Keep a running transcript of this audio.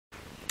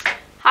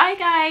Hi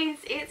guys,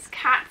 it's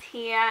Kat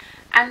here,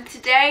 and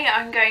today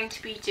I'm going to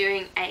be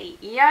doing a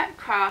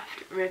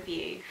Yurtcraft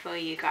review for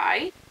you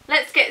guys.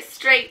 Let's get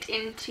straight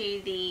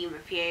into the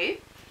review.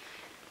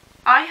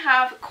 I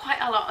have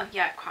quite a lot of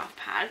Yurtcraft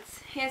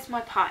pads. Here's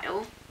my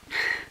pile.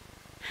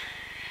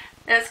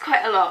 There's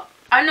quite a lot.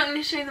 I'm not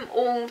going to show them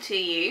all to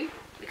you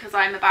because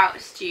I'm about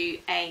to do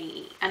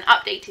an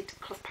updated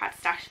cloth pad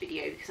stash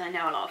video, because I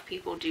know a lot of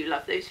people do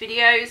love those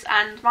videos,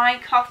 and my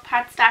cloth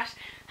pad stash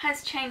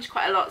has changed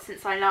quite a lot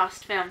since I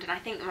last filmed, and I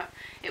think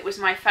it was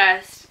my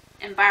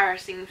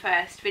embarrassing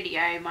first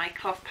video, my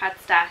cloth pad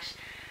stash,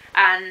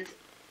 and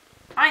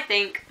I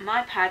think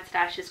my pad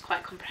stash is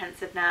quite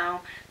comprehensive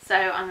now, so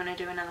I'm going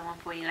to do another one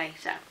for you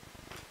later.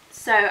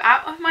 So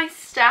out of my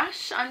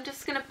stash, I'm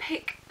just going to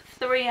pick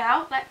 3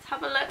 out. Let's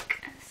have a look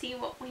and see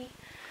what we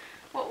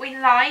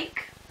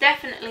like.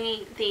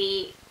 Definitely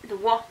the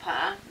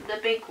Whopper, the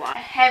big one, a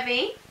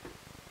heavy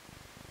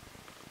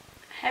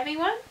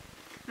one.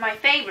 My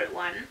favourite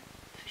one,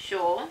 for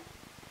sure.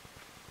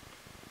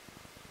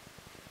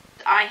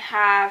 I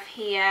have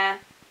here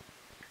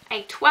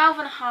a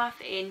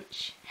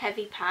 12.5-inch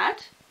heavy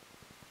pad,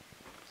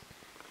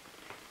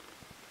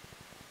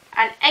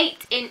 an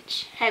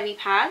 8-inch heavy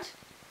pad,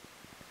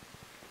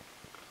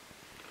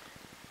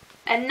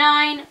 a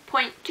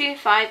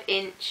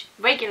 9.25-inch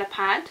regular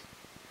pad,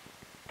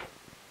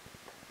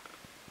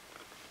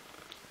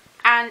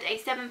 and a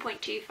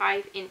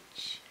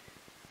 7.25-inch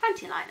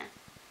panty liner.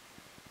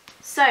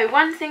 So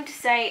one thing to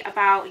say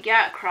about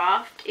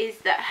Yurtcraft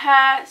is that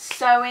her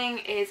sewing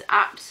is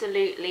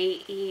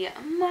absolutely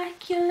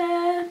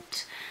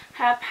immaculate.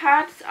 Her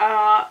pads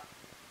are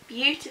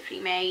beautifully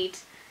made.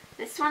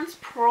 This one's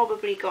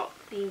probably got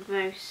the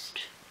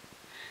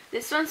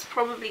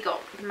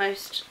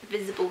most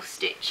visible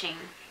stitching.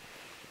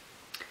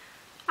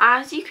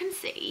 As you can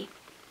see,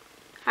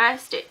 her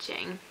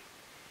stitching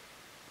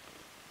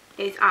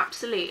is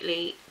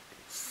absolutely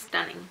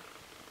stunning.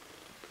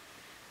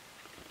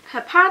 Her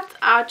pads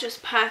are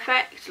just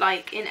perfect,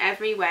 like in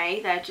every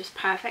way. They're just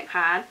perfect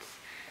pads.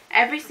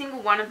 Every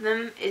single one of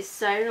them is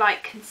so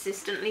like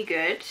consistently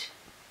good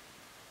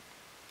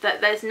that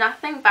there's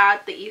nothing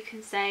bad that you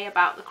can say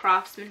about the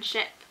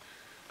craftsmanship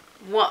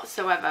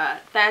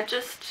whatsoever. They're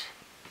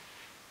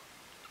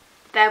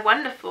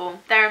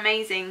wonderful. They're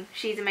amazing.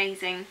 She's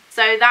amazing.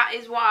 So that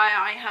is why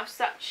I have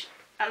such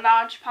a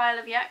large pile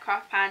of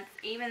Yurtcraft pads.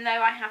 Even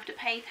though I have to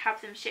pay to have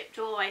them shipped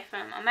all the way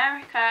from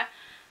America,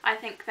 I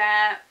think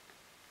they're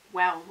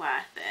well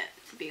worth it,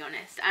 to be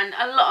honest, and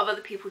a lot of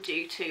other people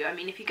do too. I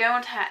mean, if you go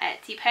onto her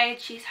Etsy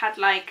page, she's had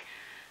like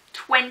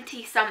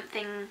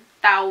 20-something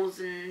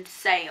thousand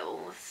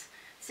sales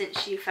since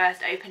she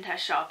first opened her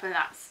shop, and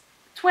that's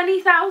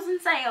 20,000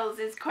 sales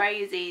is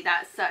crazy.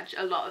 That's such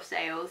a lot of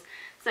sales.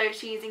 So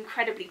she's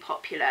incredibly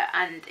popular,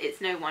 and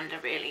it's no wonder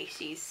really.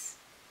 She's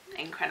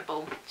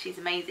incredible. She's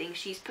amazing.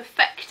 She's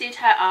perfected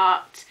her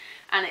art,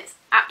 and it's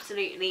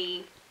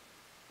absolutely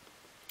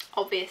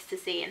obvious to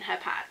see in her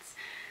pads.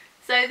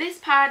 So this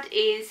pad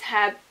is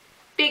her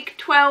big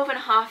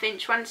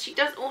 12.5-inch one. She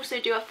does also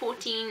do a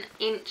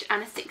 14-inch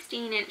and a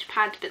 16-inch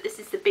pad, but this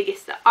is the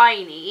biggest that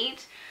I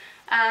need.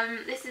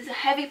 This is a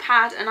heavy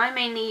pad, and I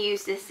mainly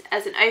use this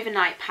as an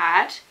overnight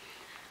pad.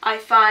 I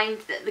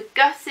find that the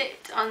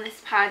gusset on this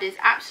pad is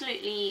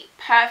absolutely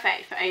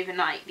perfect for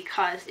overnight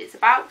because it's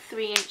about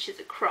 3 inches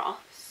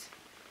across.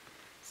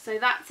 So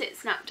that's it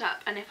snapped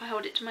up, and if I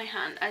hold it to my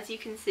hand, as you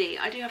can see,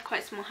 I do have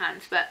quite small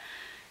hands, but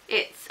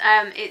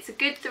it's a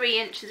good 3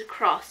 inches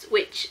across,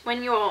 which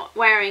when you're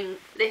wearing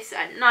this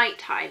at night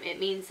time, it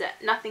means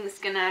that nothing's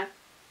gonna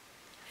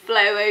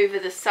flow over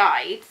the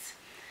sides.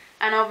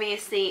 And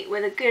obviously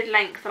with a good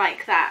length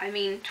like that, I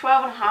mean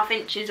 12.5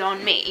 inches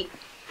on me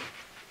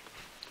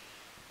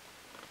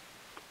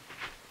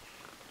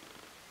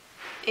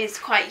is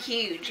quite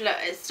huge. Look,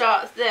 it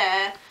starts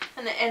there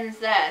and it ends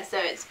there, so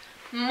it's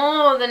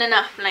more than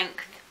enough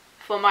length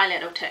for my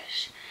little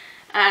tush.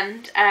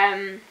 And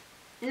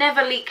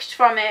never leaked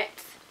from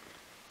it,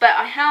 but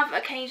I have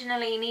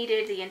occasionally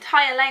needed the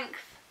entire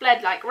length,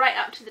 bled like right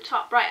up to the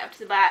top, right up to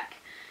the back.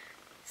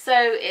 So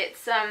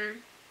it's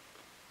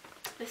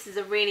this is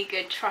a really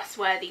good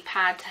trustworthy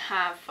pad to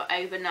have for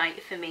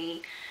overnight for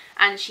me.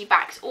 And she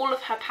backs all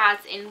of her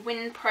pads in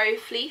Windpro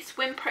fleece.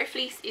 Windpro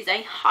fleece is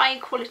a high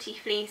quality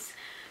fleece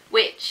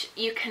which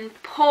you can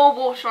pour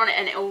water on it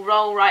and it will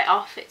roll right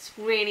off. It's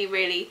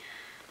really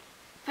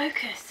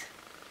focus.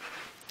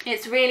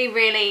 It's really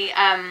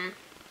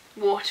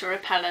water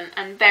repellent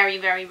and very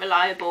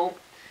reliable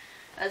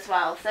as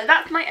well. So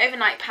that's my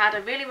overnight pad. I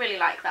really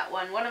like that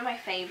one. One of my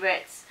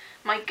favourites.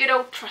 My good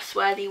old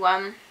trustworthy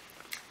one.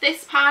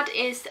 This pad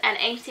is an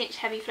 8-inch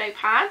heavy flow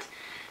pad,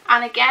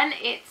 and again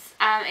it's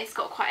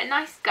got quite a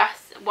nice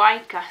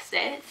wide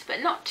gusset,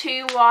 but not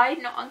too wide,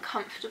 not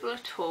uncomfortable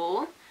at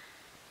all.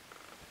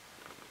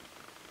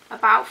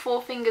 About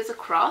 4 fingers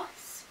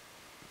across.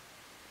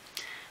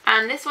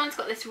 And this one's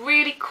got this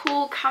really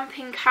cool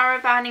camping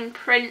caravanning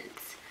print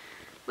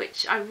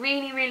which I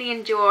really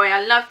enjoy.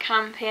 I love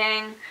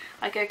camping.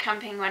 I go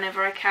camping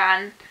whenever I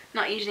can.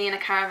 Not usually in a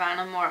caravan,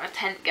 I'm more of a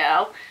tent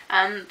girl.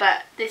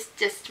 But this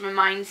just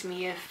reminds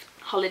me of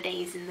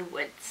holidays in the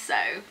woods,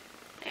 so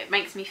it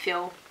makes me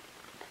feel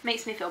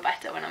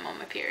better when I'm on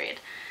my period.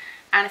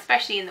 And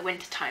especially in the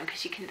winter time,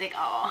 because you can think,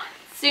 oh,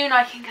 soon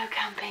I can go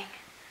camping.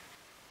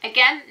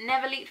 Again,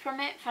 never leaked from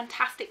it.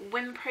 Fantastic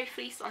Windpro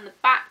fleece on the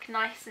back,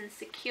 nice and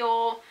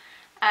secure.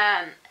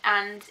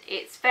 And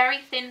it's very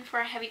thin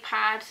for a heavy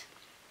pad,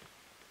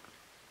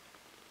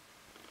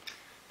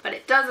 but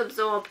it does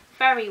absorb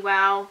very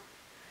well.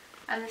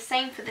 And the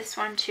same for this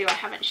one too. I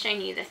haven't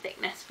shown you the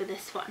thickness for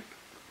this one.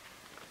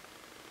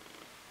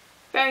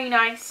 Very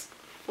nice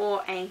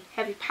for a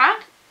heavy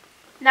pad.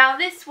 Now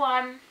this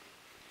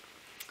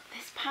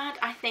pad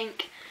I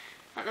think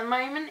at the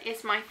moment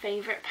is my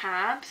favourite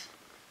pad.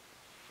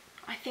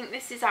 I think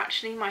this is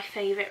actually my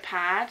favourite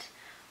pad.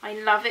 I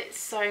love it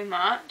so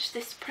much.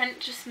 This print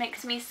just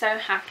makes me so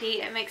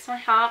happy. It makes my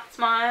heart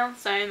smile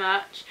so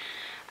much.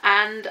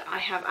 And I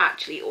have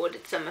actually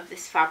ordered some of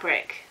this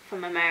fabric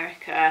from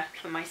America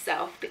for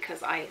myself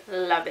because I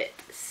love it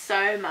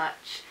so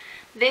much.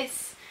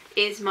 This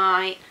is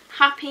my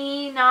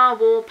Happy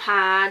Narwhal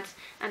pad,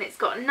 and it's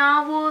got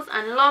narwhals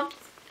and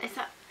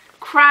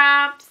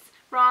crabs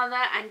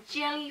rather, and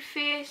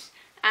jellyfish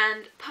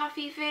and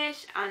puffy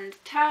fish and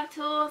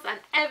turtles and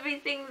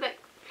everything that,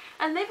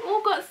 and they've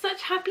all got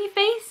such happy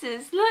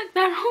faces. Look,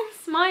 they're all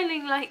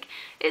smiling like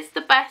it's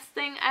the best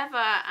thing ever,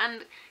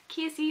 and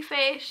kissy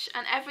fish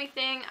and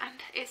everything,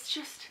 and it's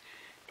just,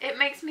 it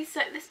makes me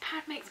so, this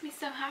pad makes me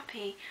so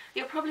happy.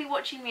 You're probably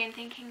watching me and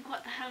thinking,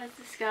 what the hell is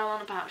this girl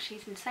on about?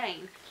 She's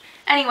insane.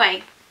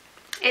 Anyway,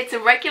 it's a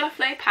regular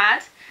flow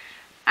pad,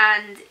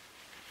 and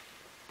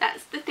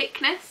that's the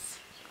thickness.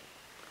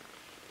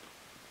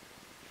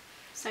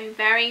 So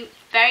very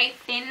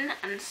thin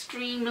and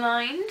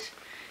streamlined.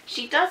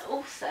 She does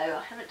also,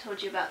 I haven't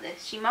told you about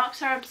this, she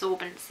marks her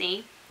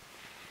absorbency.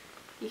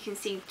 You can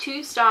see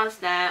 2 stars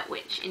there,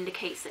 which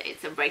indicates that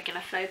it's a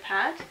regular flow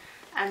pad,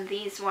 and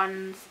these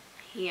ones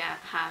here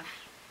have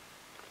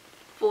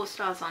 4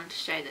 stars on to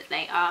show that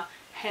they are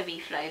heavy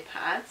flow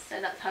pads. So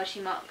that's how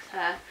she marks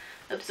her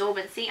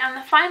absorbency. And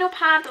the final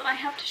pad that I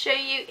have to show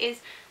you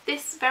is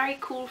this very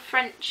cool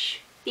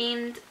French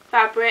themed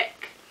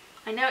fabric.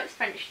 I know it's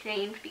French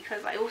themed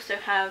because I also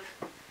have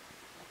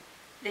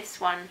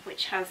this one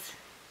which has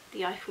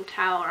the Eiffel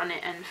Tower on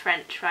it and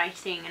French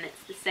writing, and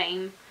it's the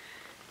same,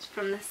 it's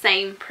from the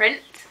same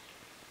print.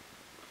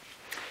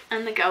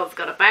 And the girl's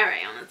got a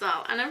beret on as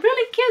well, and a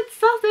really cute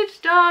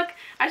sausage dog.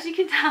 As you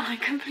can tell, I'm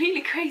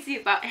completely crazy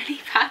about any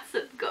pads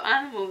that have got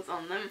animals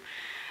on them.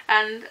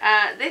 And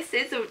this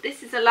is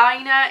a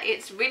liner.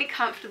 It's really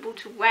comfortable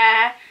to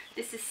wear.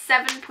 This is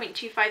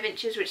 7.25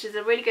 inches, which is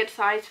a really good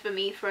size for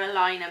me for a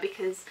liner,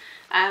 because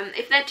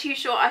if they're too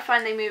short, I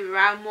find they move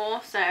around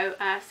more. So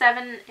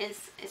 7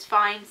 is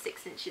fine.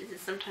 6 inches is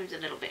sometimes a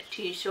little bit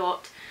too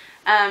short.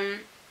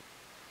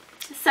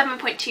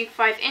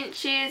 7.25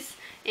 inches.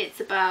 It's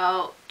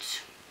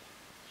about,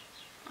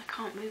 I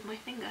can't move my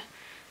finger,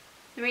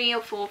 3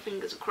 or 4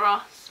 fingers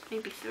across,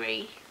 maybe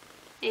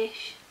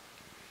 3-ish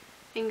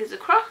fingers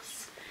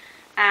across.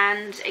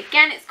 And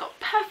again, it's got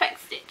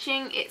perfect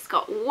stitching. It's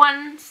got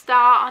 1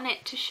 star on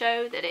it to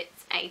show that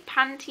it's a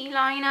panty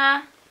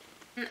liner.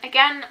 And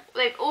again,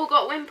 they've all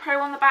got Windpro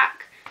on the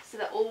back, so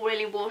they're all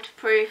really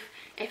waterproof.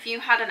 If you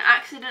had an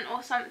accident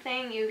or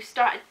something, you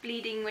started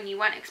bleeding when you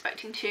weren't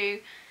expecting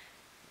to,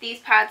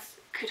 these pads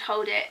could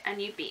hold it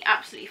and you'd be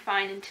absolutely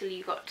fine until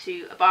you got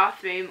to a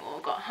bathroom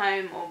or got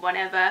home or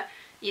whatever.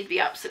 You'd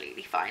be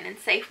absolutely fine and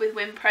safe with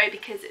Windpro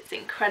because it's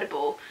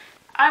incredible.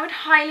 I would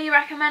highly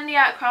recommend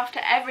Yurtcraft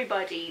to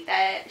everybody.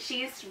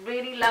 She's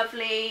really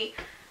lovely,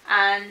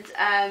 and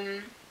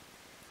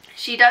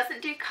she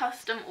doesn't do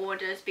custom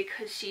orders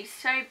because she's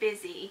so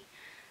busy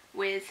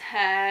with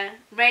her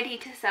ready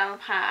to sell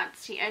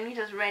pads. She only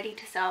does ready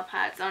to sell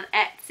pads on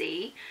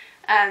Etsy.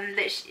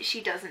 That she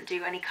doesn't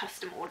do any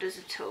custom orders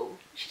at all.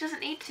 She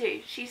doesn't need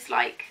to. She's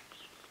like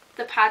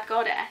the pad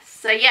goddess.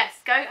 So yes,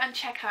 go and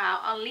check her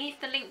out. I'll leave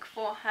the link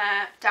for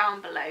her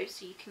down below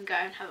so you can go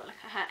and have a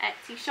look at her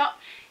Etsy shop.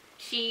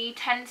 She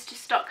tends to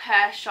stock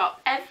her shop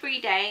every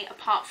day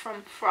apart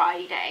from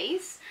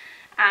Fridays,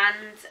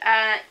 and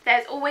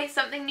there's always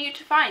something new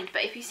to find.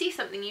 But if you see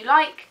something you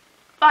like,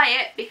 buy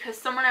it, because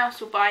someone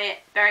else will buy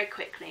it very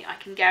quickly. I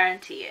can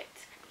guarantee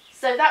it.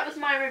 So that was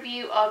my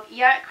review of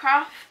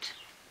Yurtcraft.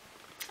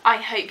 I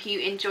hope you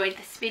enjoyed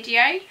this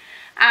video,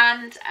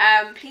 and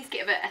please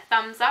give it a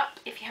thumbs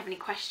up. If you have any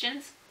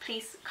questions,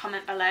 please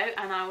comment below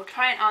and I will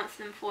try and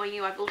answer them for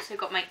you. I've also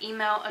got my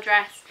email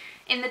address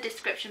in the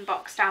description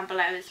box down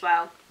below as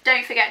well.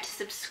 Don't forget to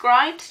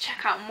subscribe to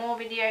check out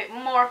more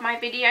of my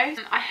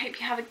videos. I hope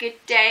you have a good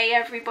day,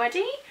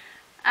 everybody,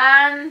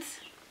 and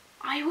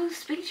I will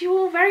speak to you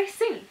all very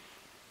soon.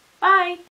 Bye!